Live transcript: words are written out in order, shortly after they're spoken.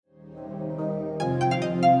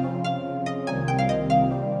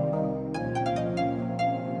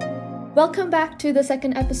Welcome back to the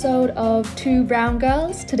second episode of Two Brown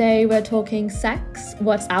Girls. Today we're talking sex,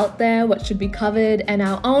 what's out there, what should be covered, and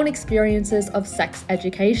our own experiences of sex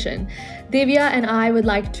education. Divya and I would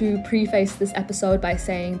like to preface this episode by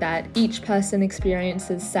saying that each person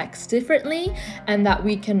experiences sex differently and that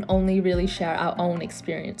we can only really share our own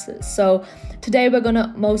experiences. So today we're going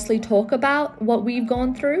to mostly talk about what we've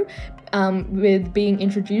gone through with being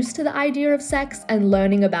introduced to the idea of sex and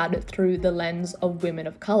learning about it through the lens of women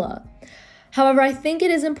of color. However, I think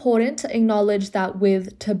it is important to acknowledge that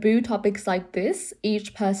with taboo topics like this,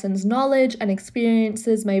 each person's knowledge and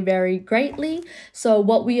experiences may vary greatly, so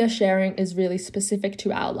what we are sharing is really specific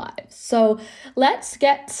to our lives. So let's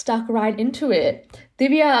get stuck right into it.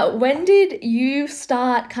 Divya, when did you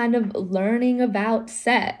start kind of learning about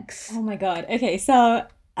sex? Oh my God. Okay, so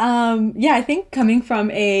I think coming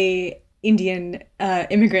from a Indian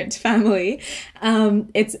immigrant family,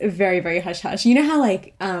 it's very, very hush-hush. You know how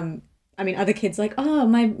other kids oh,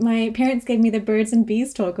 my parents gave me the birds and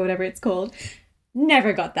bees talk or whatever it's called.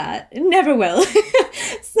 Never got that. Never will.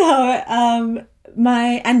 So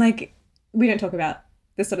we don't talk about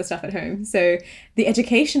this sort of stuff at home. So the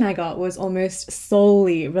education I got was almost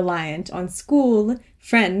solely reliant on school,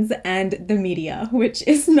 friends, and the media, which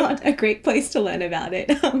is not a great place to learn about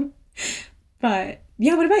it. But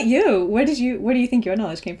yeah, what about you? Where do you think your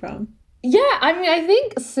knowledge came from? Yeah, I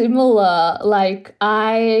think similar.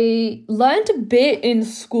 I learned a bit in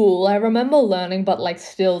school. I remember learning, but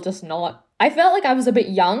still just not. I felt like I was a bit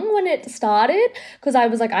young when it started because I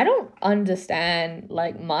was like, I don't understand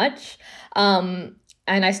much.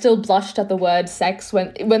 And I still blushed at the word sex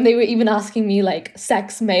when they were even asking me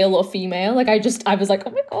sex, male or female. I was like, oh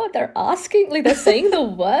my God, they're asking, they're saying the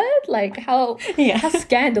word, how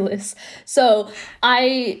scandalous. And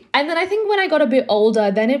then I think when I got a bit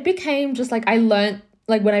older, then it became just I learned,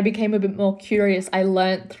 when I became a bit more curious, I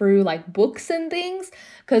learned through books and things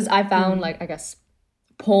because I found I guess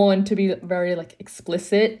porn to be very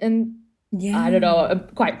explicit and I don't know,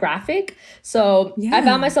 quite graphic. So I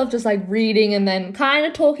found myself just reading and then kind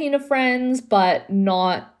of talking to friends, but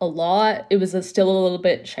not a lot. It was still a little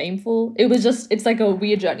bit shameful. It's a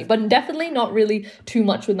weird journey, but definitely not really too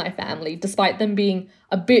much with my family, despite them being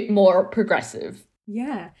a bit more progressive.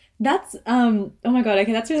 Yeah, that's, oh my God,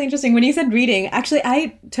 okay, that's really interesting. When you said reading, actually,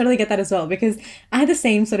 I totally get that as well, because I had the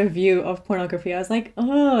same sort of view of pornography. I was like,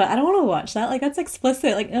 oh, I don't want to watch that. That's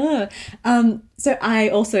explicit, So I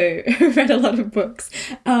also read a lot of books,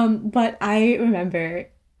 but I remember,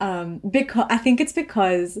 I think it's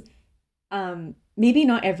because maybe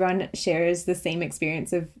not everyone shares the same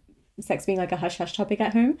experience of sex being a hush-hush topic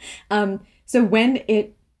at home. So when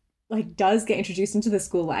it does get introduced into the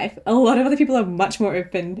school life, a lot of other people are much more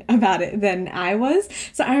open about it than I was.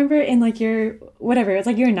 So I remember in year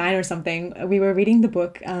 9 or something, we were reading the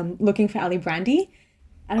book Looking for Ali Brandy.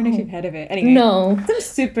 I don't know if you've heard of it. Anyway, no.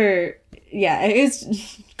 It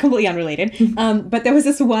was completely unrelated. But there was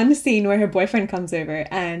this one scene where her boyfriend comes over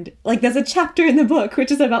and there's a chapter in the book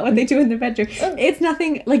which is about what they do in the bedroom. It's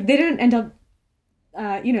nothing, they didn't end up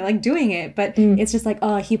doing it, but it's just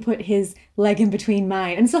oh, he put his leg in between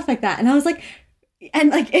mine and stuff like that. And I was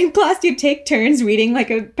in class you'd take turns reading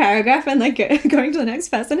a paragraph and going to the next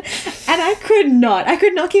person, and I could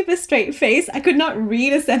not keep a straight face. I could not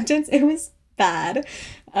read a sentence. It was bad.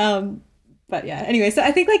 But yeah, anyway, so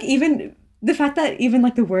I think even the fact that even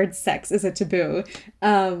the word sex is a taboo,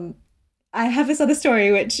 I have this other story,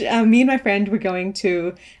 which me and my friend were going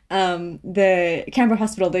to the Canberra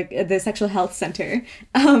Hospital, the sexual health center,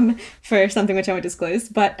 for something which I won't disclose.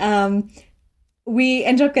 But we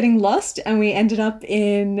ended up getting lost and we ended up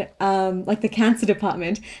in the cancer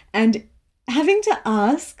department. And having to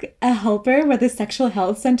ask a helper where the sexual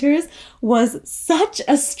health center is was such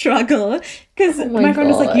a struggle because my friend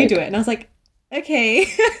was like, you do it. And I was like, okay.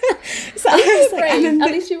 So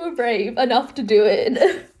at least you were brave enough to do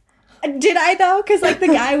it. Did I though? Because the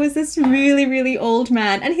guy was this really, really old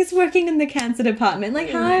man and he's working in the cancer department.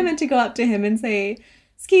 How am I meant to go up to him and say,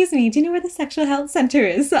 excuse me, do you know where the sexual health center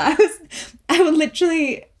is? So I would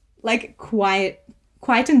literally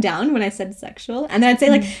quieten down when I said sexual, and then I'd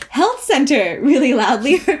say health center really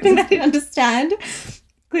loudly, hoping that he'd understand.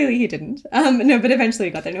 Clearly he didn't. No, but eventually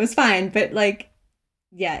we got there and it was fine. But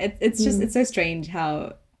it's just, it's so strange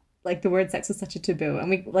how the word sex is such a taboo, and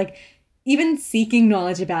we even seeking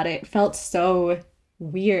knowledge about it felt so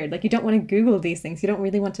weird. You don't want to Google these things. You don't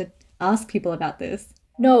really want to ask people about this.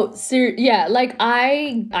 No,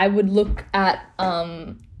 I would look at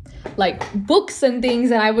books and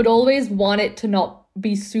things, and I would always want it to not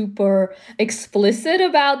be super explicit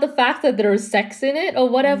about the fact that there is sex in it or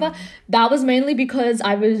whatever. That was mainly because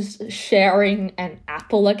I was sharing an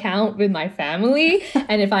Apple account with my family.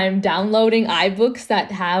 And if I'm downloading iBooks that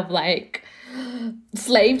have like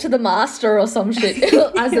slave to the master or some shit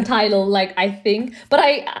as the title, like I think. But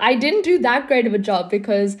I didn't do that great of a job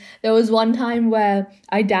because there was one time where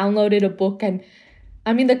I downloaded a book and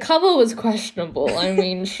I mean, the cover was questionable. I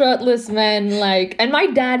mean, shirtless men, like, and my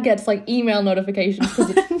dad gets like email notifications because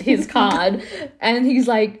it's his card. And he's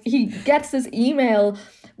like, he gets this email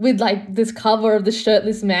with like this cover of the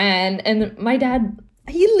shirtless man. And my dad,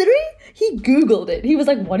 he Googled it. He was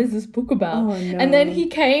like, what is this book about? Oh, no. And then he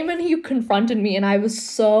came and he confronted me and I was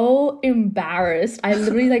so embarrassed. I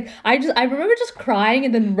literally like, I remember just crying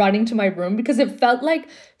and then running to my room because it felt like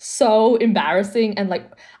so embarrassing. And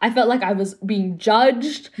like, I felt like I was being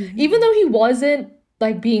judged, even though he wasn't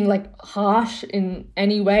like being like harsh in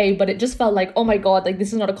any way, but it just felt like, oh my God, like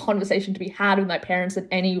this is not a conversation to be had with my parents in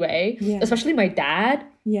any way, especially my dad.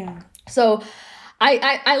 Yeah. So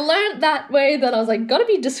I learned that way that I was like, gotta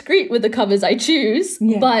be discreet with the covers I choose.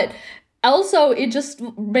 Yeah. But also it just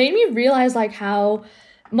made me realize like how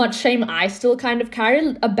much shame I still kind of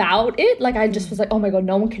carry about it. Like I just was like, oh my God,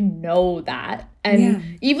 no one can know that.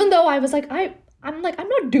 And even though I was like, I'm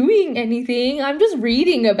not doing anything. I'm just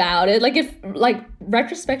reading about it. Like if like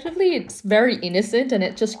retrospectively, it's very innocent and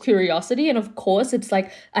it's just curiosity. And of course it's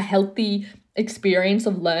like a healthy experience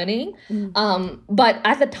of learning. But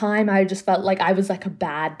at the time I just felt like I was like a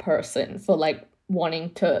bad person for like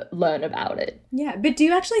wanting to learn about it. Yeah. But do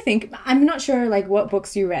you actually think, I'm not sure like what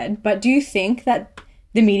books you read, but do you think that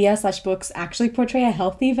the media / books actually portray a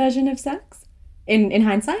healthy version of sex in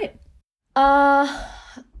hindsight?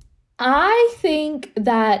 I think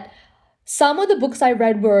that some of the books I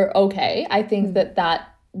read were okay. I think that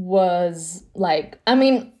was like, I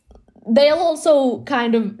mean, they'll also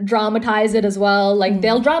kind of dramatize it as well. Like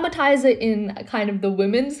they'll dramatize it in kind of the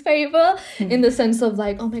women's favor in the sense of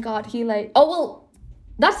like, oh my God, he like, oh, well,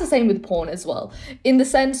 that's the same with porn as well. In the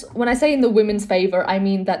sense, when I say in the women's favor, I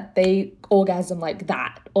mean that they orgasm like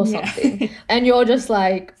that or something. And you're just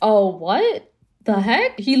like, oh, what? The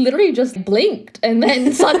heck? He literally just blinked and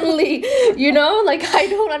then suddenly, you know, like I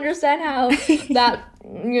don't understand how that,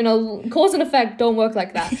 you know, cause and effect don't work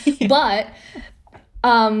like that. But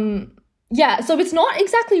yeah, so it's not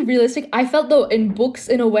exactly realistic. I felt though in books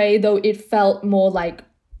in a way though it felt more like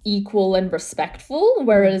equal and respectful,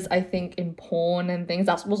 whereas I think in porn and things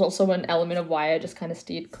that was also an element of why I just kind of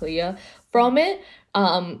steered clear from it.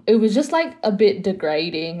 It was just like a bit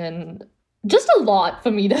degrading and just a lot for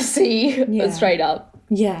me to see straight up.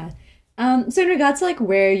 Yeah. So in regards to like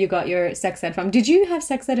where you got your sex ed from, did you have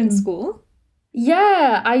sex ed in school?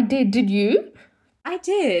 Yeah, I did. Did you? I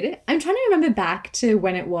did. I'm trying to remember back to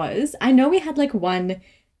when it was. I know we had like one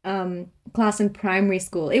class in primary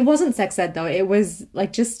school. It wasn't sex ed though. It was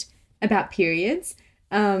like just about periods.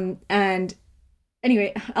 And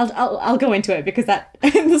anyway, I'll go into it because that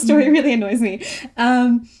the story really annoys me.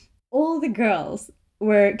 All the girls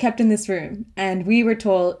were kept in this room and we were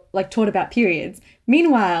taught about periods.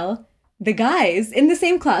 Meanwhile, the guys in the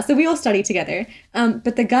same class, so we all studied together,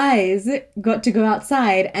 but the guys got to go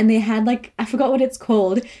outside and they had like, I forgot what it's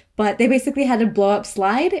called, but they basically had a blow-up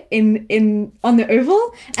slide in on the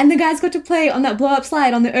oval, and the guys got to play on that blow-up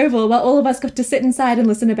slide on the oval while all of us got to sit inside and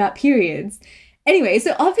listen about periods. Anyway,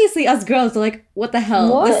 so obviously us girls are like, what the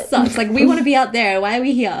hell? What? This sucks. Like, we want to be out there. Why are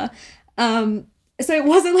we here? So it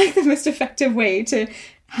wasn't like the most effective way to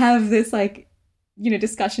have this like, you know,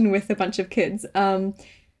 discussion with a bunch of kids.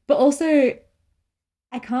 But also,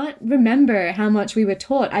 I can't remember how much we were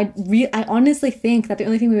taught. I honestly think that the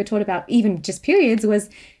only thing we were taught about even just periods was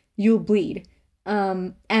you'll bleed,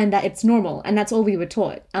 and that it's normal, and that's all we were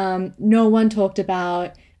taught. No one talked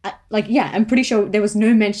about I'm pretty sure there was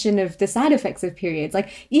no mention of the side effects of periods.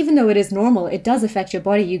 Like, even though it is normal, it does affect your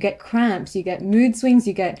body. You get cramps, you get mood swings,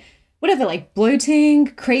 you get whatever, like bloating,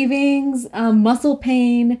 cravings, muscle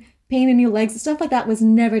pain in your legs, stuff like that was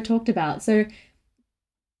never talked about. So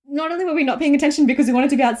not only were we not paying attention because we wanted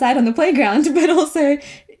to be outside on the playground, but also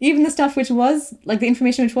even the stuff which was, like the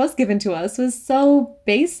information which was given to us was so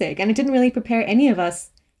basic and it didn't really prepare any of us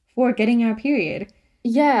for getting our period.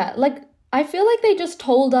 Yeah, like I feel like they just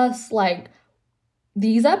told us like,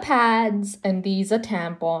 these are pads and these are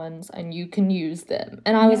tampons and you can use them.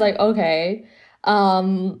 And I was like, okay,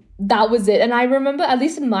 that was it. And I remember, at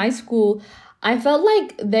least in my school, I felt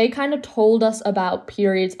like they kind of told us about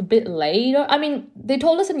periods a bit later. I mean, they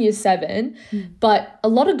told us in year 7, but a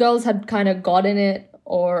lot of girls had kind of gotten it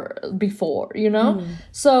or before, you know?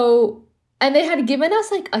 So And they had given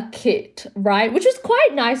us like a kit, right? Which was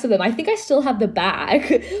quite nice of them. I think I still have the bag.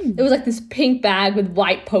 It was like this pink bag with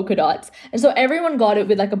white polka dots. And so everyone got it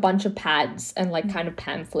with like a bunch of pads and like kind of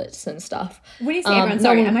pamphlets and stuff. When you say everyone,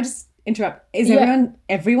 sorry, I might just interrupt. Is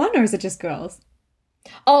everyone or is it just girls?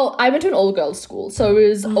 Oh, I went to an all-girls school. So it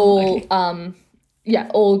was all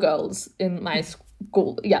girls in my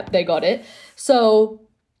school. Yeah, they got it. So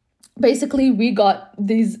basically we got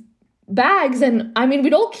these bags, and I mean,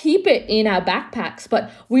 we'd all keep it in our backpacks,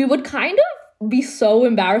 but we would kind of be so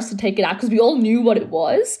embarrassed to take it out because we all knew what it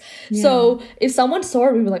was. Yeah. So if someone saw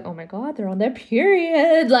it, we were like, oh my God, they're on their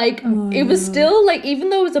period. Like, it was still like, even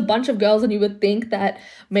though it was a bunch of girls and you would think that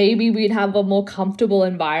maybe we'd have a more comfortable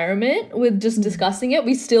environment with just discussing it,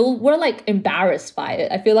 we still were like embarrassed by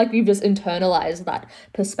it. I feel like we've just internalized that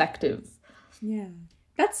perspective. Yeah.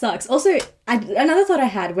 That sucks. Also, another thought I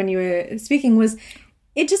had when you were speaking was,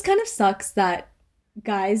 it just kind of sucks that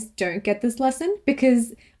guys don't get this lesson,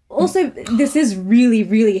 because also this is really,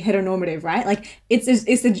 really heteronormative, right? Like it's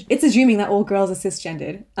assuming that all girls are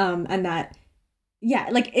cisgendered, and that, yeah,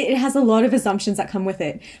 like it has a lot of assumptions that come with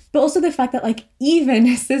it. But also the fact that like even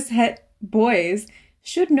cishet boys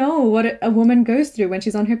should know what a woman goes through when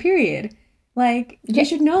she's on her period. Like you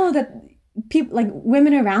should know that people, like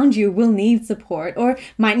women around you, will need support or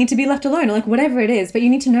might need to be left alone, or like whatever it is. But you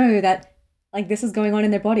need to know that like this is going on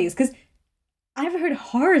in their bodies, because I've heard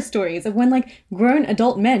horror stories of when like grown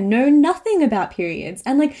adult men know nothing about periods,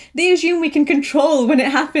 and like they assume we can control when it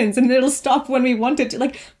happens and it'll stop when we want it to.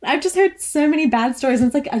 Like I've just heard so many bad stories, and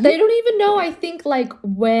it's like they don't even know, I think, like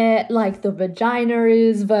where like the vagina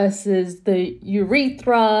is versus the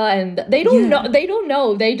urethra, and they don't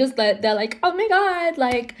know. They just they're like, oh my God,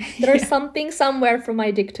 like there's something somewhere for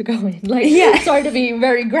my dick to go in. Like, sorry to be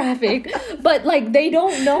very graphic, but like they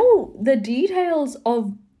don't know the details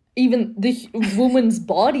of even the woman's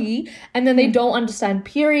body, and then they don't understand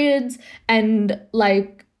periods, and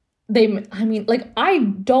like I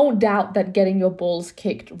don't doubt that getting your balls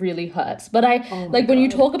kicked really hurts, but when you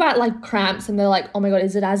talk about like cramps and they're like, oh my God,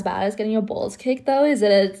 is it as bad as getting your balls kicked though? Is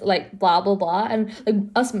it like blah blah blah? And like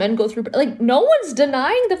us men go through, like no one's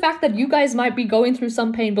denying the fact that you guys might be going through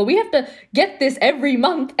some pain, but we have to get this every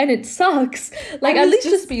month and it sucks. Like at least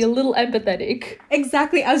just be a little empathetic.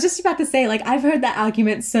 Exactly. I was just about to say, like, I've heard that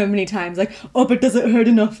argument so many times, like, oh, but does it hurt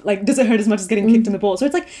enough? Like, does it hurt as much as getting kicked in the balls? So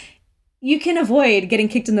it's like, you can avoid getting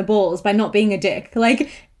kicked in the balls by not being a dick.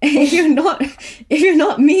 Like, if you're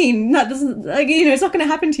not mean, that doesn't, like, you know, it's not going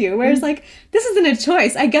to happen to you. Whereas, like, this isn't a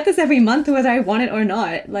choice. I get this every month whether I want it or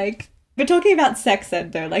not. Like, but talking about sex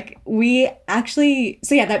ed though, like, we actually,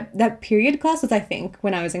 so yeah, that period class was, I think,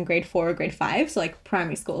 when I was in grade 4 or grade 5, so like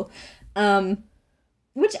primary school.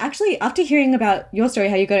 Which actually, after hearing about your story,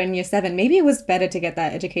 how you got it in year 7, maybe it was better to get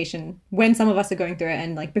that education when some of us are going through it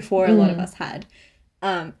and like before a lot of us had.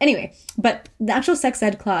 Anyway, but the actual sex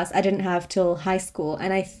ed class I didn't have till high school,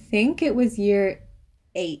 and I think it was year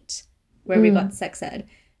 8 where we got sex ed.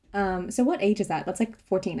 So what age is that? That's like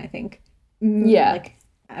 14, I think. Yeah. Like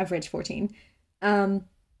average 14.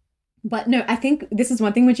 But no, I think this is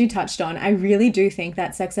one thing which you touched on. I really do think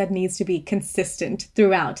that sex ed needs to be consistent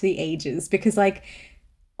throughout the ages, because like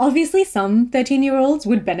obviously some 13-year-olds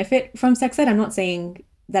would benefit from sex ed. I'm not saying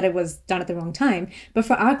that it was done at the wrong time, but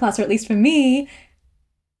for our class, or at least for me,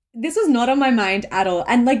 this was not on my mind at all.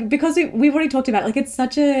 And like, because we've already talked about it, like it's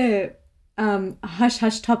such a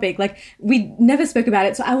hush-hush topic. Like we never spoke about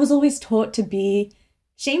it. So I was always taught to be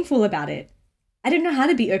shameful about it. I didn't know how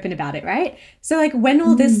to be open about it, right? So like when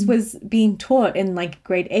all this was being taught in like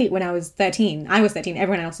grade 8 when I was 13,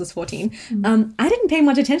 everyone else was 14. I didn't pay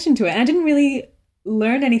much attention to it. And I didn't really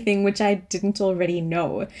learn anything which I didn't already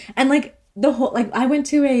know. And like the whole, like I went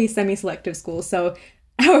to a semi-selective school, so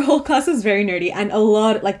our whole class was very nerdy, and a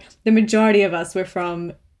lot, like the majority of us were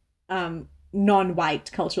from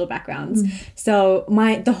non-white cultural backgrounds. So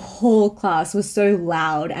the whole class was so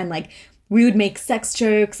loud, and like we would make sex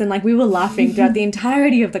jokes, and like we were laughing throughout the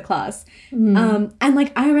entirety of the class. And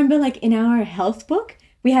like I remember like in our health book,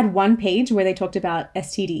 we had one page where they talked about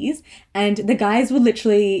STDs, and the guys would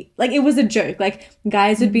literally, like, it was a joke. Like,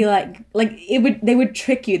 guys would be like they would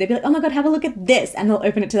trick you. They'd be like, oh my God, have a look at this. And they'll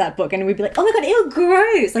open it to that book, and we'd be like, oh my God, ew,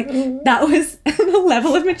 gross. Like, that was the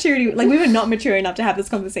level of maturity. Like, we were not mature enough to have this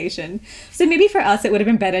conversation. So maybe for us, it would have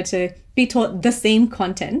been better to be taught the same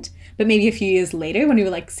content, but maybe a few years later when we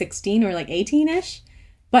were like 16 or like 18-ish.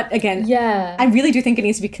 But again, I really do think it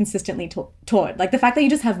needs to be consistently taught. Like, the fact that you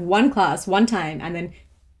just have one class, one time, and then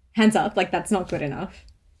hands up, like that's not good enough.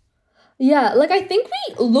 Yeah, like I think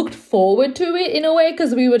we looked forward to it in a way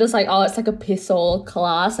because we were just like, oh, it's like a piss all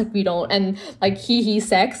class, like we don't, and like he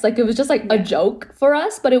sex, like it was just like a Yeah. joke for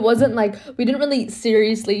us, but it wasn't like we didn't really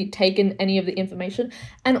seriously take in any of the information.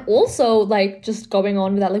 And also, like just going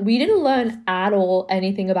on with that, like we didn't learn at all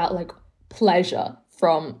anything about like pleasure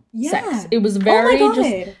from sex. Yeah. It was Oh my very God.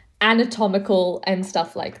 just anatomical and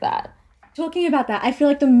stuff like that. Talking about that, I feel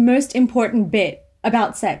like the most important bit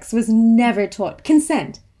about sex was never taught.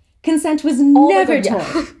 Consent. Consent was Oh my never God, yeah.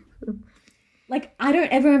 taught. Like, I don't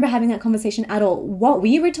ever remember having that conversation at all. What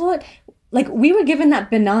we were taught, like, we were given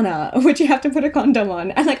that banana, which you have to put a condom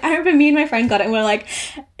on. And, like, I remember me and my friend got it and we're like,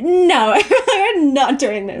 no, we're not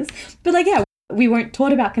doing this. But, like, yeah, we weren't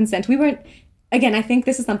taught about consent. We weren't, again, I think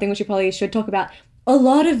this is something which we probably should talk about. A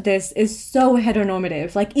lot of this is so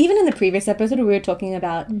heteronormative. Like, even in the previous episode where we were talking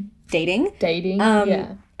about dating. Dating,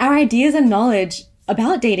 yeah. Our ideas and knowledge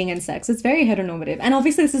about dating and sex is very heteronormative. And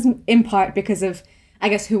obviously this is in part because of, I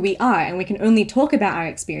guess, who we are, and we can only talk about our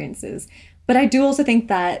experiences. But I do also think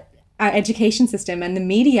that our education system and the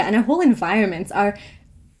media and our whole environments are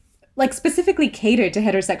like specifically catered to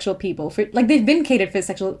heterosexual people for, like, they've been catered for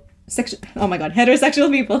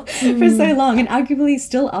heterosexual people for so long, and arguably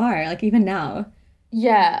still are, like, even now.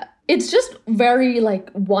 Yeah, it's just very like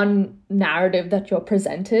one narrative that you're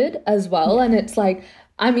presented as well. And it's like,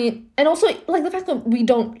 I mean, and also like the fact that we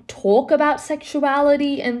don't talk about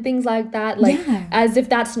sexuality and things like that, like Yeah. as if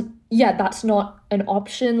that's not an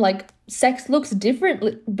option. Like sex looks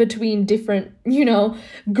different between different,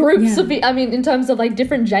 groups Yeah. of I mean, in terms of like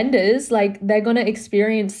different genders, like they're gonna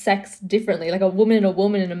experience sex differently. Like a woman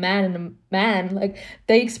and a man and a man, like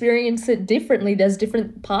they experience it differently. There's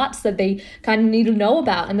different parts that they kind of need to know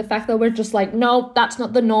about. And the fact that we're just like, no, that's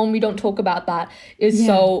not the norm, we don't talk about that, is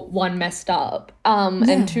so one, messed up.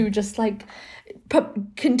 And two, just like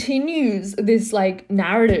continues this like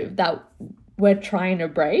narrative that we're trying to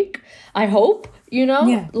break, I hope,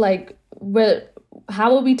 Yeah. like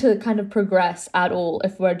how are we to kind of progress at all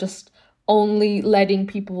if we're just only letting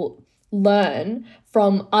people learn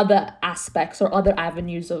from other aspects or other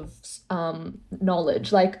avenues of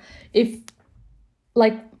knowledge? Like if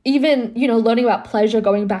like even learning about pleasure,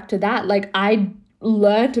 going back to that, like I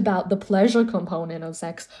learned about the pleasure component of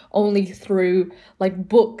sex only through like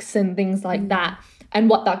books and things like that, and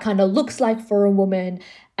what that kind of looks like for a woman.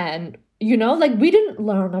 And like we didn't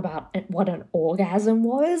learn about what an orgasm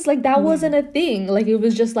was. Like that wasn't a thing. Like it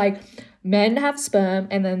was just like men have sperm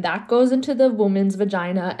and then that goes into the woman's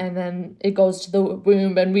vagina and then it goes to the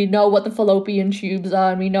womb, and we know what the fallopian tubes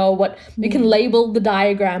are and we know what we can label the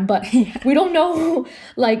diagram, but we don't know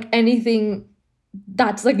like anything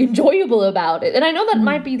that's like enjoyable about it. And I know that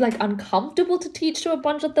might be like uncomfortable to teach to a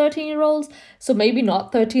bunch of 13-year-olds, so maybe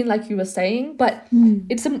not 13 like you were saying, but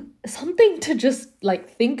it's something to just like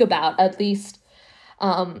think about, at least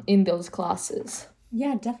in those classes.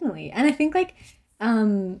 Yeah, definitely. And I think like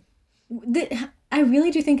I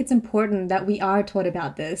really do think it's important that we are taught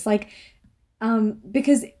about this, like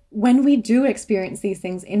because when we do experience these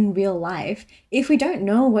things in real life, if we don't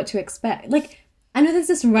know what to expect, like I know there's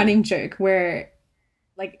this running joke where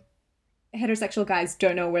like heterosexual guys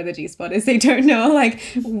don't know where the G-spot is. They don't know like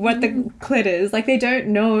what the clit is. Like they don't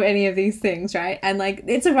know any of these things, right? And like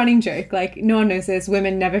it's a running joke. Like no one knows this.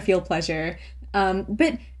 Women never feel pleasure.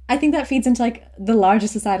 But I think that feeds into like the larger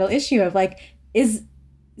societal issue of like, is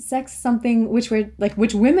sex something which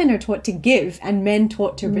women are taught to give and men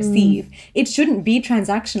taught to receive? It shouldn't be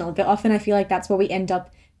transactional, but often I feel like that's what we end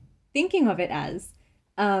up thinking of it as.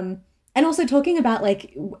 And also talking about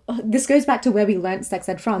like, this goes back to where we learnt sex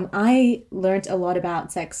ed from. I learnt a lot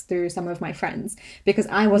about sex through some of my friends because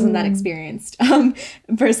I wasn't that experienced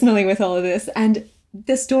personally with all of this. And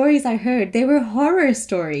the stories I heard, they were horror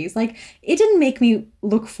stories. Like it didn't make me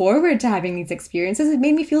look forward to having these experiences. It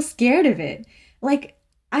made me feel scared of it. Like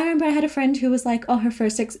I remember I had a friend who was like, oh, her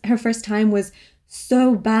first time was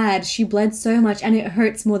so bad. She bled so much and it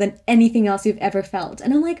hurts more than anything else you've ever felt.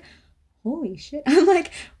 And I'm like, holy shit. I'm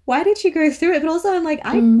like, why did you go through it? But also I'm like,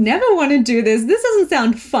 I never want to do this. This doesn't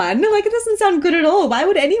sound fun. Like it doesn't sound good at all. Why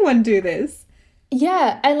would anyone do this?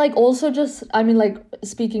 Yeah, and like also just, I mean, like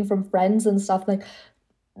speaking from friends and stuff, like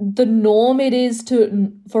the norm it is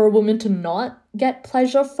for a woman to not get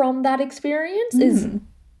pleasure from that experience is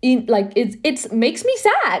in like it's makes me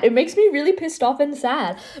sad. It makes me really pissed off and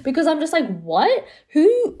sad because I'm just like, what?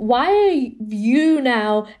 Why are you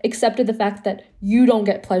now accepted the fact that you don't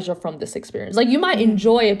get pleasure from this experience? Like you might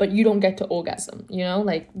enjoy it, but you don't get to orgasm,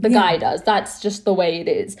 like the guy does. That's just the way it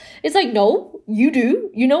is. It's like, no, you do.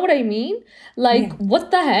 You know what I mean? Like, what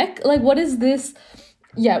the heck? Like, what is this?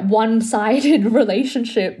 yeah, one-sided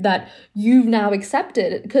relationship that you've now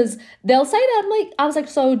accepted. Because they'll say that, I was like,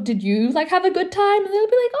 so did you like have a good time? And they'll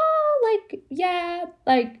be like, oh, like, yeah,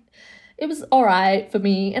 like it was all right for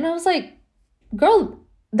me. And I was like, girl,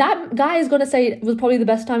 that guy is gonna say it was probably the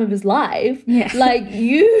best time of his life. Yeah. Like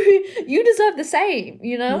you deserve the same,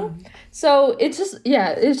 you know? So it's just,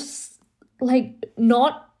 yeah, it's just like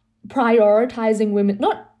not prioritizing women,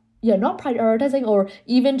 not prioritizing, or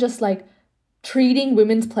even just like treating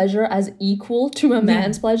women's pleasure as equal to a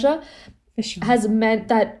man's pleasure For sure. has meant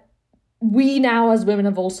that we now as women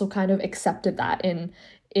have also kind of accepted that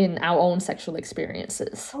in our own sexual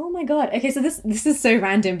experiences. Oh my god. Okay, so this is so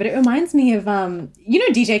random, but it reminds me of you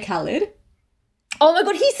know DJ Khaled? Oh my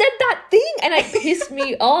god, he said that thing and it pissed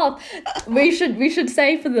me off. We should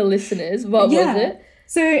say for the listeners, what was it?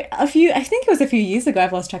 So I think it was a few years ago,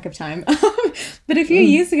 I've lost track of time. But a few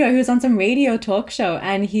years ago, he was on some radio talk show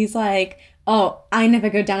and he's like, oh, I never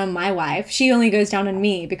go down on my wife. She only goes down on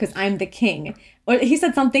me because I'm the king. Or he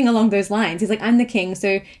said something along those lines. He's like, I'm the king,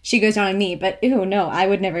 so she goes down on me. But ew, no, I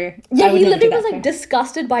would never. Yeah, I would he never do literally that was for like her.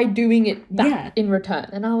 disgusted by doing it back Yeah. in return.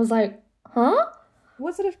 And I was like, huh?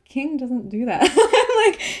 What sort of king doesn't do that?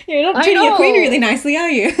 Like, you're not I treating your queen know. really nicely, are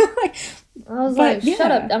you? Like, I was But, like, shut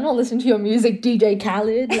yeah. up. I'm not listening to your music, DJ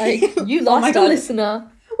Khaled. Like, you Oh my lost a God.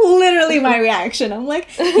 listener. literally my reaction. I'm like,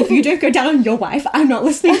 if you don't go down on your wife, I'm not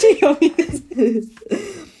listening to your music.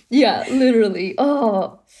 Yeah, literally.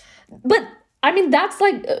 Oh. But, I mean, that's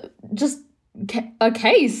like just a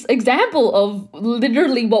case, example of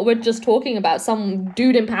literally what we're just talking about. Some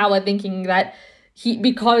dude in power thinking that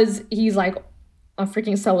because he's like a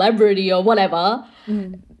freaking celebrity or whatever,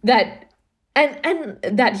 that, and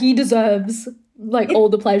that he deserves like all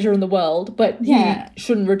the pleasure in the world, but Yeah. he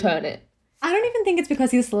shouldn't return it. I don't even think it's because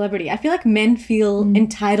he's a celebrity. I feel like men feel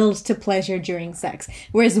entitled to pleasure during sex,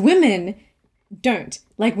 whereas women don't.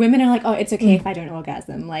 Like, women are like, oh, it's okay if I don't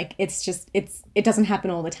orgasm. Like, it doesn't happen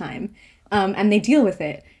all the time. And they deal with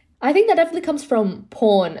it. I think that definitely comes from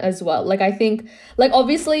porn as well. Like, I think, like,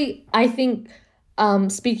 obviously, I think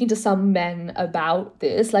speaking to some men about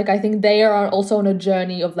this, like, I think they are also on a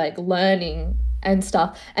journey of, like, learning and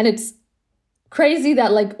stuff. And it's crazy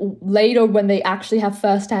that, like, later when they actually have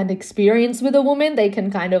firsthand experience with a woman, they can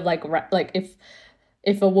kind of, like,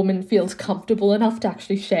 if a woman feels comfortable enough to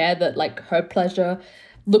actually share that, like, her pleasure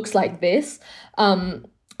looks like this,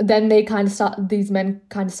 then these men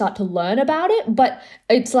kind of start to learn about it. But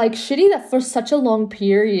it's like shitty that for such a long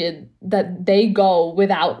period that they go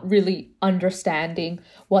without really understanding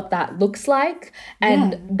what that looks like.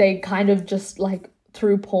 And they kind of just like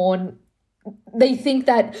through porn, they think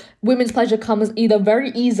that women's pleasure comes either very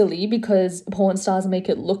easily because porn stars make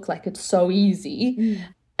it look like it's so easy.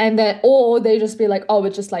 And then, or they just be like, oh,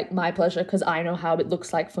 it's just like my pleasure because I know how it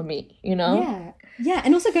looks like for me, you know? Yeah. Yeah.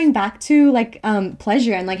 And also going back to like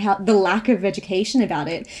pleasure and like how the lack of education about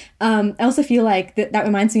it. I also feel like that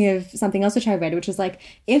reminds me of something else which I read, which was like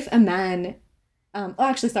if a man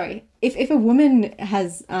if a woman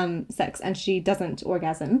has sex and she doesn't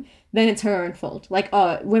orgasm, then it's her own fault. Like,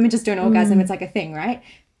 oh, women just don't orgasm, it's like a thing, right?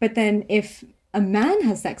 But then if a man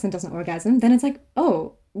has sex and doesn't orgasm, then it's like,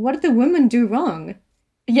 oh, what did the woman do wrong?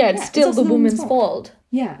 Yeah, it's still also the the woman's woman's fault.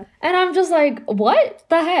 Yeah. And I'm just like, what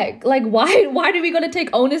the heck? Like, why do we gotta take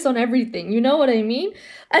onus on everything? You know what I mean?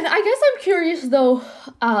 And I guess I'm curious though,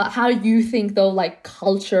 how you think though, like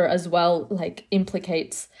culture as well, like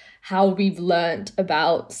implicates how we've learned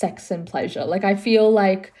about sex and pleasure. Like, I feel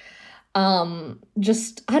like,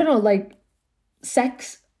 just, I don't know, like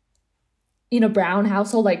sex in a brown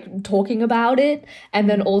household, like talking about it, and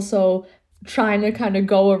then also trying to kind of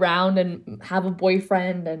go around and have a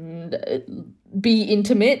boyfriend and be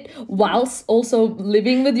intimate whilst also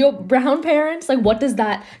living with your brown parents. Like, what does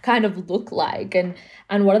that kind of look like, and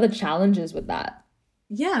what are the challenges with that?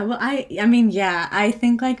 Yeah, well, I mean, yeah, I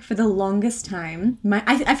think like for the longest time,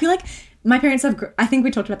 I feel like my parents I think we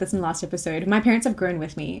talked about this in the last episode. My parents have grown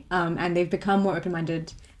with me, and they've become more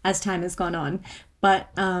open-minded as time has gone on. But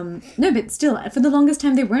no, but still, for the longest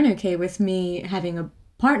time, they weren't okay with me having a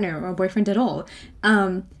partner or a boyfriend at all.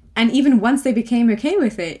 And even once they became okay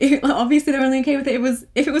with it, obviously they were only okay with it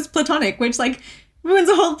if it was platonic, which like ruins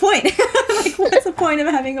the whole point. Like, what's the point of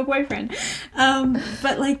having a boyfriend?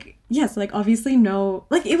 But like, yes, like obviously no,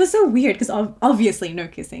 like it was so weird because obviously no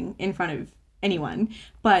kissing in front of anyone.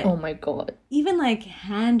 But Oh my god. even like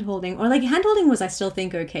hand holding was I still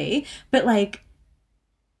think okay, but like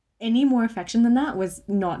any more affection than that was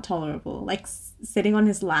not tolerable. Like sitting on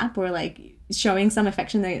his lap or like showing some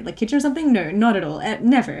affection in the like kitchen or something, no, not at all.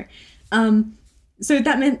 Never. So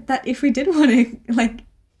that meant that if we did want to like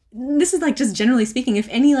this is like just generally speaking, if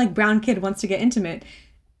any like brown kid wants to get intimate,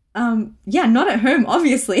 yeah, not at home,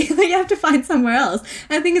 obviously. You have to find somewhere else.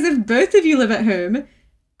 And the thing is, if both of you live at home,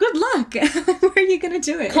 good luck. Where are you gonna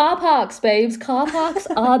do it? Car parks, babes. Car parks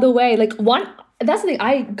are the way. Like that's the thing.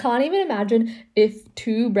 I can't even imagine if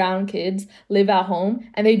two brown kids live at home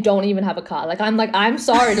and they don't even have a car. I'm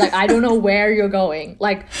sorry. Like, I don't know where you're going.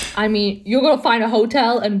 Like, I mean, you're gonna find a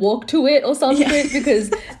hotel and walk to it or something,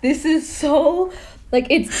 because this is so, like,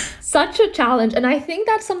 it's such a challenge. And I think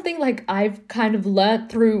that's something like I've kind of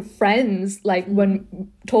learnt through friends, like when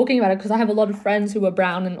talking about it, because I have a lot of friends who are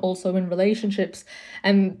brown and also in relationships,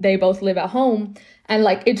 and they both live at home. And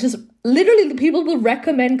like, it's just literally people will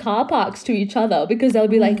recommend car parks to each other because they'll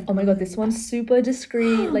be like, oh my God, this one's super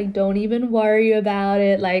discreet. Like, don't even worry about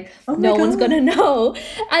it. Like, no one's gonna know.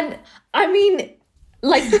 And I mean,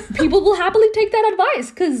 like, people will happily take that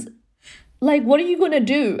advice because, like, what are you gonna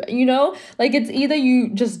do? You know, like, it's either you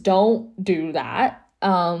just don't do that,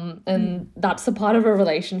 and that's a part of a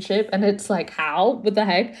relationship, and it's like, how? What the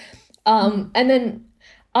heck? And then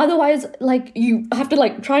otherwise, like, you have to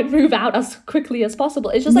like try and move out as quickly as possible.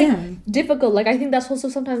 It's just like difficult. Like, I think that's also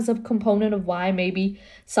sometimes a component of why maybe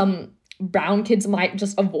some brown kids might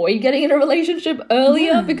just avoid getting in a relationship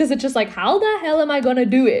earlier, because it's just like, how the hell am I gonna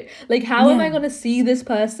do it? Like, how am I gonna see this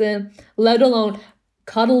person, let alone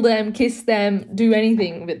cuddle them, kiss them, do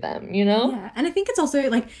anything with them, you know? Yeah, and I think it's also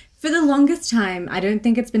like, for the longest time, I don't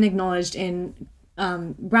think it's been acknowledged in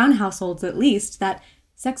brown households, at least, that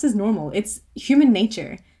sex is normal. It's human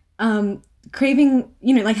nature. Craving,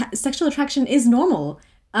 you know, like, sexual attraction is normal.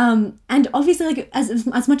 And obviously, like,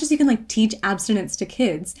 as much as you can like teach abstinence to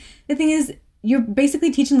kids, the thing is, you're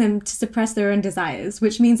basically teaching them to suppress their own desires,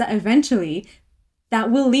 which means that eventually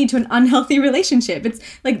that will lead to an unhealthy relationship. It's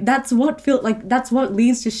like, that's what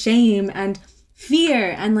leads to shame and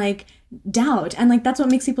fear and like doubt, and like that's what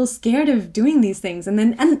makes people scared of doing these things. And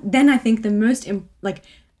then I think the most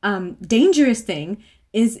dangerous thing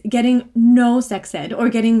is getting no sex ed or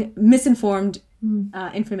getting misinformed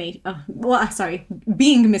information.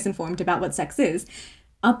 Being misinformed about what sex is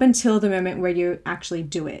up until the moment where you actually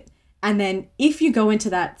do it. And then if you go into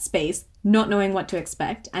that space not knowing what to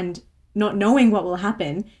expect and not knowing what will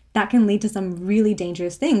happen, that can lead to some really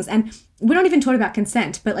dangerous things. And we're not even taught about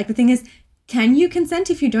consent, but like, the thing is, can you consent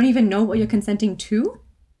if you don't even know what you're consenting to?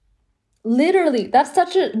 Literally, that's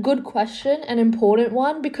such a good question, an important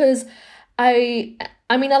one, because I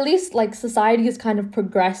mean, at least like society has kind of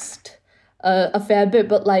progressed a fair bit,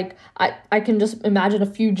 but like I can just imagine a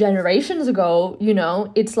few generations ago, you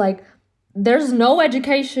know, it's like there's no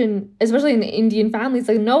education, especially in the Indian families,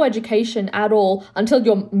 like no education at all until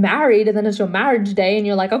you're married, and then it's your marriage day and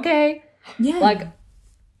you're like, okay, like,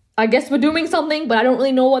 I guess we're doing something, but I don't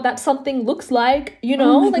really know what that something looks like, you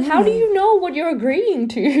know? Like, how do you know what you're agreeing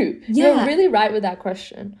to? You're really right with that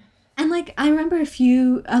question. And like, I remember a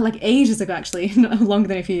few, like ages ago, actually, not longer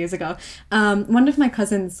than a few years ago, one of my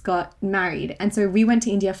cousins got married. And so we went to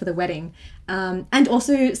India for the wedding. And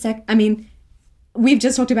also, we've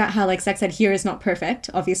just talked about how like sex ed here is not perfect.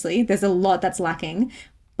 Obviously, there's a lot that's lacking,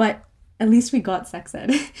 but at least we got sex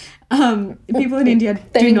ed. People in India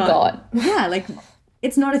do not. God. Yeah, like,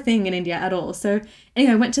 it's not a thing in India at all. So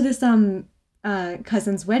anyway, I went to this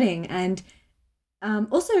cousin's wedding, and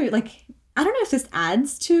also like, I don't know if this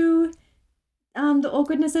adds to the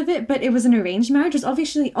awkwardness of it, but it was an arranged marriage, which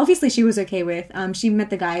obviously she was okay with. She met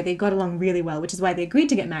the guy, they got along really well, which is why they agreed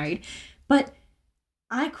to get married. But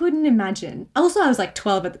I couldn't imagine. Also, I was like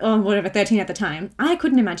 13 at the time. I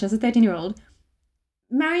couldn't imagine, as a 13-year-old,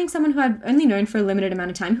 marrying someone who I've only known for a limited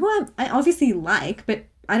amount of time, who I obviously like, but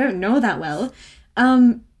I don't know that well,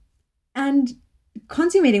 and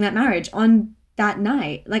consummating that marriage on that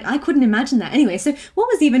night. Like, I couldn't imagine that. Anyway, so what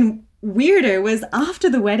was even weirder was after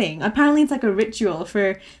the wedding, apparently it's like a ritual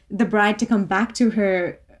for the bride to come back to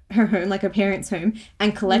her home, like her parents' home,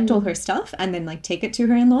 and collect all her stuff and then like take it to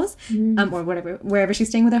her in-laws, or whatever, wherever she's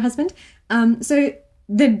staying with her husband. So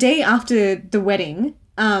the day after the wedding,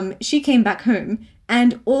 she came back home,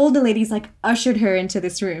 and all the ladies like ushered her into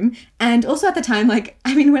this room. And also at the time, like,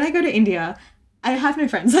 I mean, when I go to India, I have no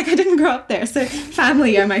friends. Like, I didn't grow up there, so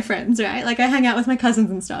family are my friends, right? Like, I hang out with my cousins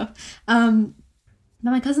and stuff. But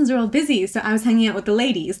my cousins are all busy, so I was hanging out with the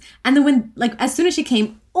ladies. And then when, like, as soon as she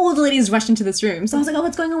came, all the ladies rushed into this room. So I was like, oh,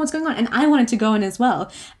 what's going on? What's going on? And I wanted to go in as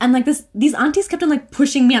well. And like these aunties kept on like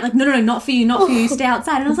pushing me out, like, no, not for you, stay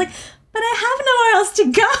outside. And I was like, but I have nowhere else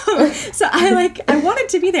to go. So I wanted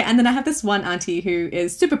to be there. And then I have this one auntie who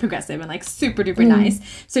is super progressive and like super duper nice.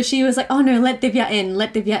 So she was like, oh no, let Divya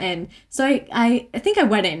in. So I think I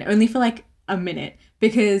went in only for like a minute.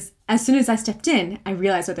 because as soon as I stepped in, I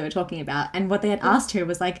realized what they were talking about. And what they had asked her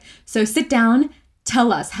was like, so sit down,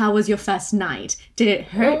 tell us, how was your first night? Did it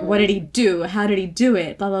hurt? What did he do? How did he do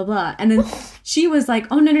it? Blah, blah, blah. And then she was like,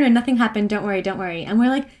 oh, no, nothing happened. Don't worry, don't worry. And we're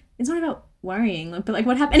like, it's not about worrying, but like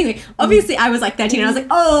what happened? Anyway, obviously I was like 13 and I was like,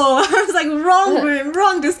 oh, I was like, wrong room,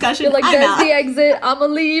 wrong discussion. You're like, I'm there's out. the exit. I'ma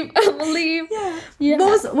leave. Yeah.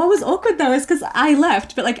 What was awkward though is because I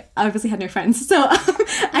left, but like I obviously had no friends, so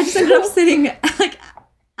I just ended up sitting like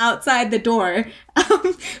outside the door,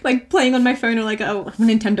 like playing on my phone or like a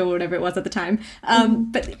Nintendo or whatever it was at the time.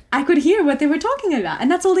 But I could hear what they were talking about, and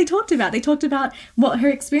that's all they talked about. They talked about what her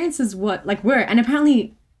experiences were, and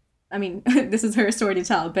apparently, I mean, this is her story to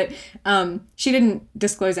tell, but she didn't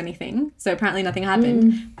disclose anything, so apparently nothing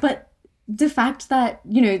happened. But the fact that,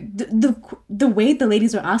 you know, the way the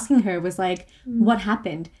ladies were asking her was like, what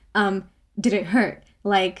happened? Did it hurt?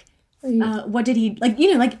 Like, what did he, like,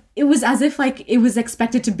 you know, like, it was as if, like, it was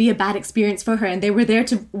expected to be a bad experience for her, and they were there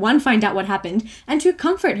to, one, find out what happened, and to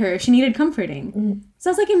comfort her if she needed comforting. So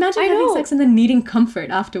I was like, imagine having sex and then needing comfort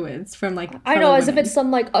afterwards from, like, I know, as women. if it's some,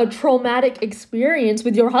 like, a traumatic experience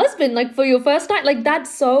with your husband, like, for your first night. Like, that's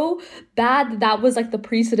so bad that was, like, the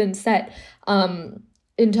precedent set,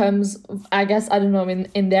 in terms of, I guess, I don't know,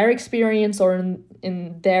 in their experience or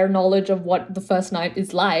in their knowledge of what the first night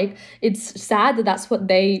is like. It's sad that that's what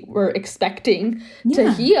they were expecting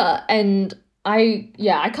to hear. And I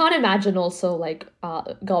can't imagine also, like,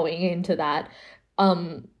 going into that.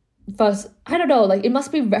 First, I don't know, like, it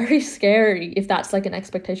must be very scary if that's, like, an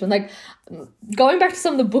expectation. Like, going back to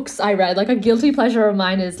some of the books I read, like, a guilty pleasure of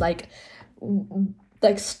mine is, like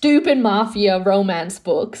stupid mafia romance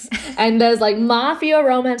books. And there's, like, mafia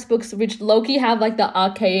romance books which low-key have, like, the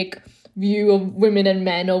archaic view of women and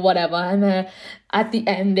men or whatever. And then at the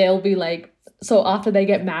end, they'll be like, so after they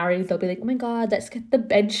get married, they'll be like, oh my God, let's get the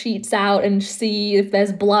bed sheets out and see if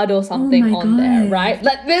there's blood or something on there, right?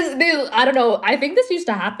 Like, this, I don't know, I think this used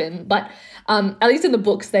to happen, but at least in the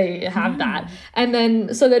books they have that. And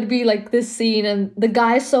then so there'd be like this scene, and the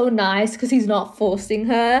guy's so nice because he's not forcing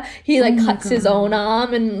her. He like cuts his own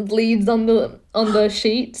arm and bleeds on the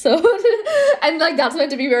sheet. So and like that's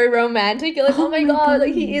meant to be very romantic. You're like, oh my God,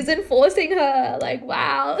 like he isn't forcing her. Like,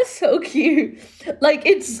 wow, so cute. Like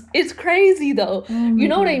it's crazy though. You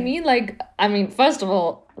know what I mean? Like, I mean, first of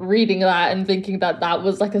all, reading that and thinking that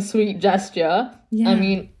was like a sweet gesture. I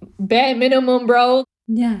mean, bare minimum, bro.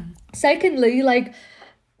 Yeah. Secondly, like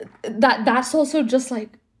that's also just like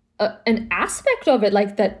an aspect of it,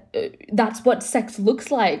 like that's what sex looks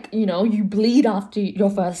like. You know, you bleed after your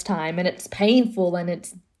first time and it's painful and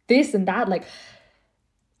it's this and that. Like,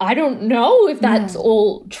 I don't know if that's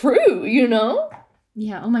all true, you know?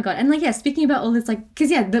 Yeah. Oh my God. And like, yeah, speaking about all this, like,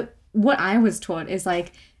 because what I was taught is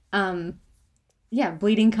like,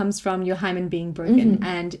 bleeding comes from your hymen being broken,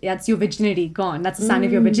 and that's your virginity gone. That's a sign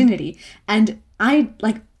of your virginity. And I,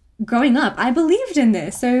 like, growing up, I believed in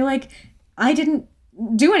this. So, like, I didn't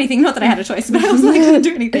do anything. Not that I had a choice, but I was like, I didn't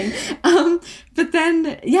do anything. But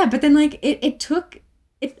then, like,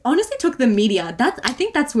 it honestly took the media. I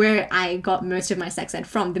think that's where I got most of my sex ed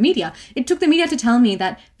from, the media. It took the media to tell me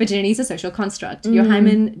that virginity is a social construct. Your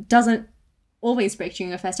hymen doesn't always break during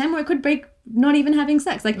your first time, or it could break not even having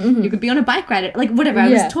sex. Like, you could be on a bike ride, like, whatever. I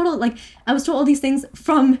was taught all these things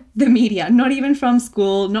from the media, not even from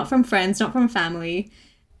school, not from friends, not from family.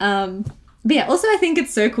 But yeah, also I think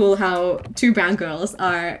it's so cool how two brown girls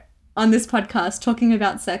are on this podcast talking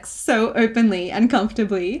about sex so openly and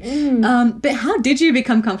comfortably. But how did you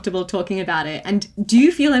become comfortable talking about it? And do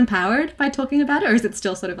you feel empowered by talking about it, or is it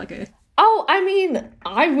still sort of like a... Oh, I mean,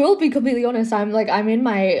 I will be completely honest. I'm in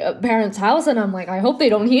my parents' house and I'm like, I hope they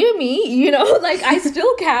don't hear me, you know? Like, I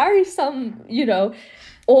still carry some, you know,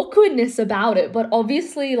 awkwardness about it, but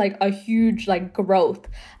obviously like a huge like growth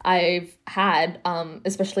I've had,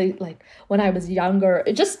 especially like when I was younger.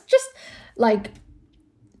 It just like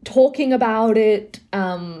talking about it,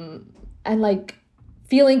 and like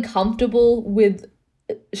feeling comfortable with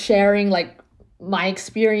sharing like my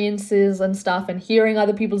experiences and stuff, and hearing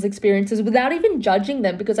other people's experiences without even judging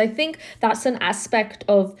them, because I think that's an aspect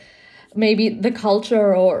of maybe the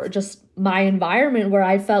culture or just my environment where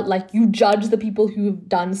I felt like you judge the people who've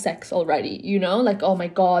done sex already, you know, like, oh my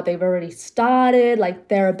God, they've already started, like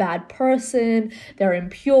they're a bad person, they're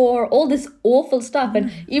impure, all this awful stuff.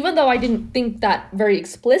 And even though I didn't think that very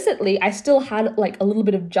explicitly, I still had like a little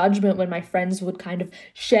bit of judgment when my friends would kind of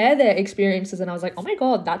share their experiences, and I was like, oh my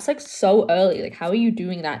God, that's like so early, like how are you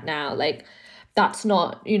doing that now? Like that's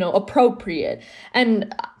not, you know, appropriate.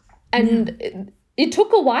 And it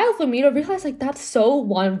took a while for me to realize like that's so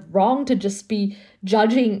wrong to just be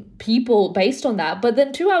judging people based on that. But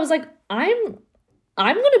then too, I was like, I'm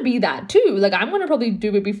I'm gonna be that too. Like I'm gonna probably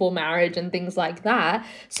do it before marriage and things like that.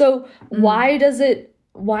 So why is it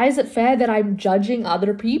fair that I'm judging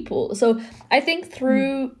other people? So I think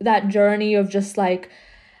through that journey of just like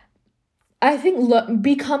I think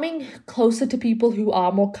becoming closer to people who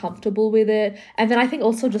are more comfortable with it, and then I think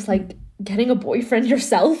also just like getting a boyfriend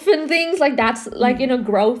yourself and things like that's like in a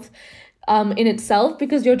growth in itself,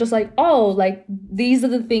 because you're just like, oh, like these are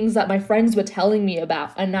the things that my friends were telling me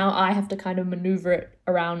about, and now I have to kind of maneuver it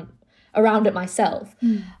around it myself.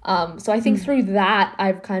 So I think through that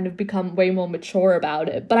I've kind of become way more mature about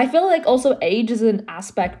it. But I feel like also age is an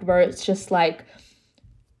aspect where it's just like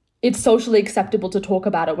it's socially acceptable to talk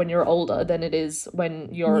about it when you're older than it is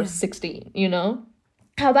when you're 16, you know?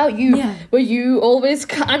 How about you? Yeah. Were you always,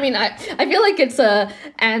 I mean, I feel like it's a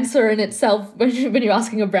answer in itself when you're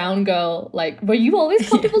asking a brown girl, like, were you always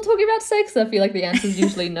comfortable talking about sex? I feel like the answer is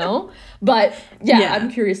usually no. But yeah,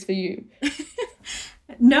 I'm curious for you.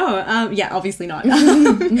 No, obviously not.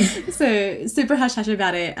 So super hush hush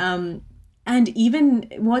about it. And even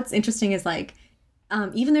what's interesting is like,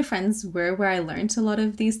 even though friends were where I learned a lot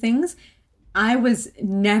of these things, I was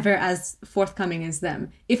never as forthcoming as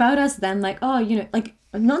them. If I would ask them, like, oh, you know, like,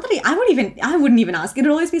 not that I wouldn't even ask.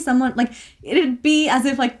 It'd always be someone, like, it'd be as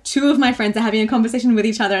if, like, two of my friends are having a conversation with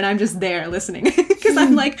each other and I'm just there listening. Because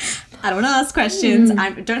I'm like, I don't want to ask questions.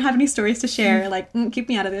 I don't have any stories to share. Like, keep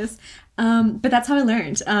me out of this. But that's how I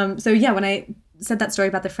learned. So, yeah, when I said that story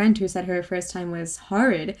about the friend who said her first time was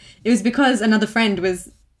horrid, it was because another friend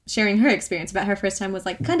was sharing her experience about her first time was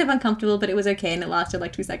like kind of uncomfortable, but it was okay and it lasted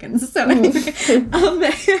like 2 seconds. So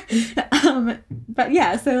but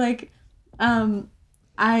yeah, so like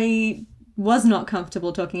I was not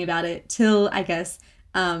comfortable talking about it till I guess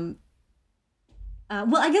I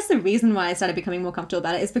guess the reason why I started becoming more comfortable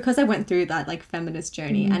about it is because I went through that like feminist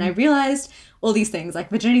journey and I realized all these things, like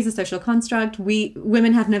virginity is a social construct.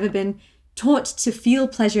 Women have never been taught to feel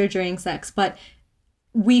pleasure during sex, but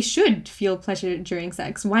we should feel pleasure during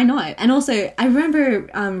sex. Why not? And also, I remember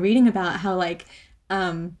reading about how like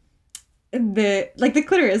the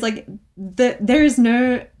clitoris, like there is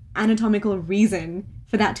no anatomical reason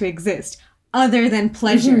for that to exist other than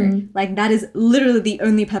pleasure. Like that is literally the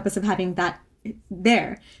only purpose of having that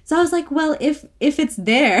there. So I was like, well, if it's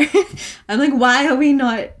there, I'm like, why are we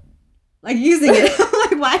not like using it?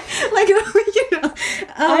 Like why? Like you know.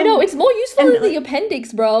 I know it's more useful in the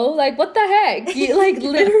appendix, bro. Like what the heck? You like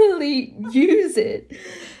literally use it.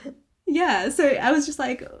 Yeah. So I was just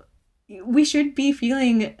like, we should be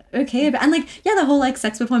feeling okay about, and like the whole like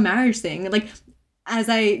sex before marriage thing. Like as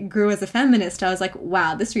I grew as a feminist, I was like,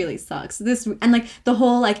 wow, this really sucks. This and like the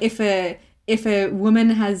whole like if a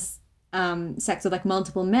woman has sex with like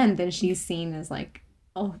multiple men, then she's seen as like,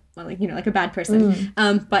 oh, well, like, you know, like a bad person.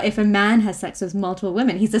 But if a man has sex with multiple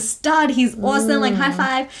women, he's a stud, he's awesome, like high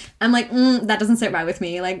five. I'm like, that doesn't sit right with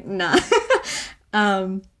me. Like, nah.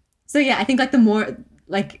 So yeah, I think like the more,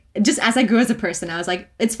 like, just as I grew as a person, I was like,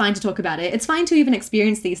 it's fine to talk about it. It's fine to even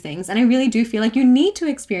experience these things. And I really do feel like you need to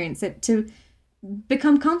experience it to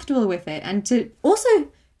become comfortable with it and to also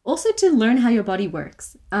to learn how your body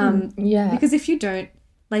works. Because if you don't,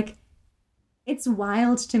 like, it's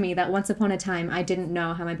wild to me that once upon a time I didn't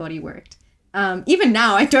know how my body worked. Even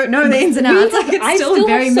now I don't know the ins and outs. Like it's still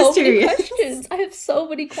very mysterious. I have so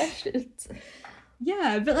many questions.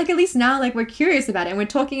 Yeah, but like at least now like we're curious about it and we're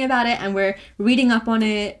talking about it and we're reading up on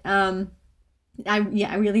it. I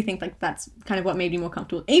really think like that's kind of what made me more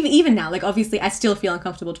comfortable. Even now, like obviously I still feel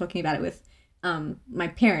uncomfortable talking about it with my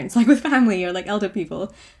parents, like with family or like elder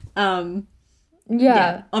people.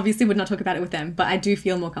 Obviously would not talk about it with them, but I do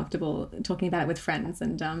feel more comfortable talking about it with friends.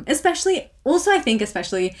 And especially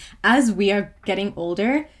as we are getting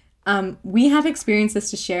older, we have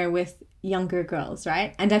experiences to share with younger girls,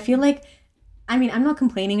 right? And I feel like, I mean, I'm not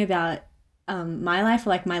complaining about my life or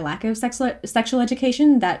like my lack of sexual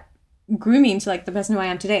education that grew me into like the person who I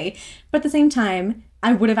am today, but at the same time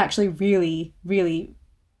I would have actually really, really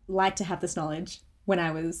liked to have this knowledge when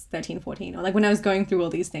I was 13, 14, or like when I was going through all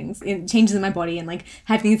these things, changes in my body and like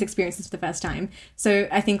having these experiences for the first time. So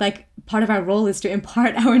I think like part of our role is to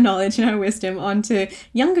impart our knowledge and our wisdom onto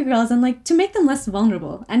younger girls and like to make them less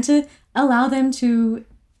vulnerable and to allow them to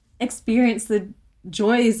experience the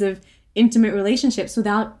joys of intimate relationships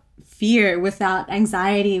without fear, without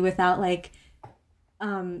anxiety, without like,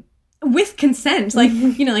 with consent, like,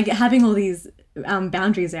 you know, like having all these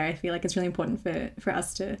boundaries there. I feel like it's really important for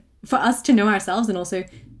us to know ourselves and also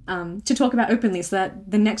to talk about openly so that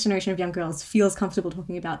the next generation of young girls feels comfortable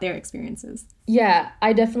talking about their experiences. Yeah,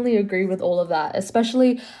 I definitely agree with all of that.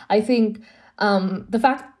 Especially, I think the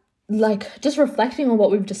fact like just reflecting on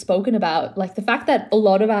what we've just spoken about, like the fact that a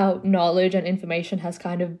lot of our knowledge and information has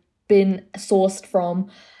kind of been sourced from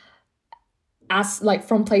us, like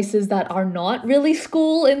from places that are not really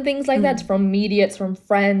school and things like that. It's from media, it's from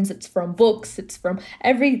friends, it's from books, it's from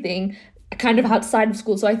everything kind of outside of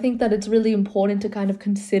school. So I think that it's really important to kind of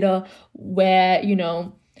consider where, you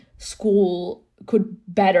know, school could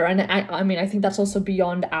better. And I mean, I think that's also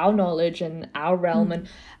beyond our knowledge and our realm.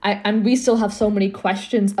 And we still have so many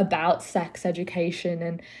questions about sex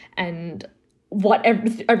education and what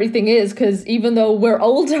everything is, because even though we're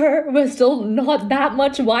older, we're still not that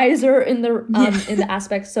much wiser in the in the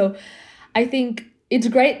aspects. So I think it's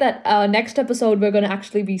great that next episode we're going to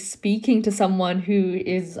actually be speaking to someone who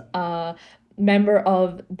is a member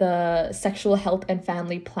of the Sexual Health and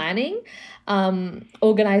Family Planning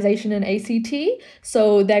organization in ACT.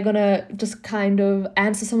 So they're going to just kind of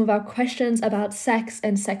answer some of our questions about sex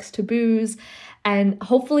and sex taboos. And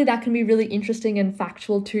hopefully that can be really interesting and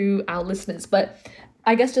factual to our listeners. But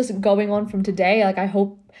I guess just going on from today, like I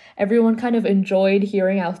hope everyone kind of enjoyed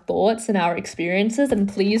hearing our thoughts and our experiences. And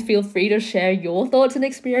please feel free to share your thoughts and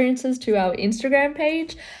experiences to our Instagram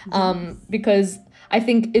page, because I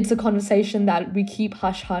think it's a conversation that we keep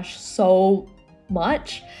hush-hush so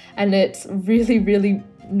much, and it's really, really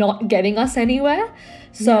not getting us anywhere.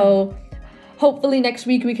 So hopefully next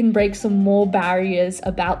week we can break some more barriers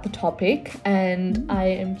about the topic, and I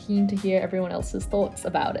am keen to hear everyone else's thoughts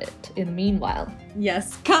about it in the meanwhile.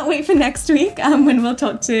 Yes, can't wait for next week when we'll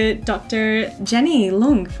talk to Dr. Jenny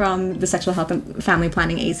Lung from the Sexual Health and Family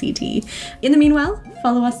Planning ACT. In the meanwhile,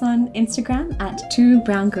 follow us on Instagram at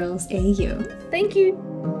 2brown girls AU. Thank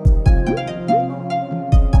you.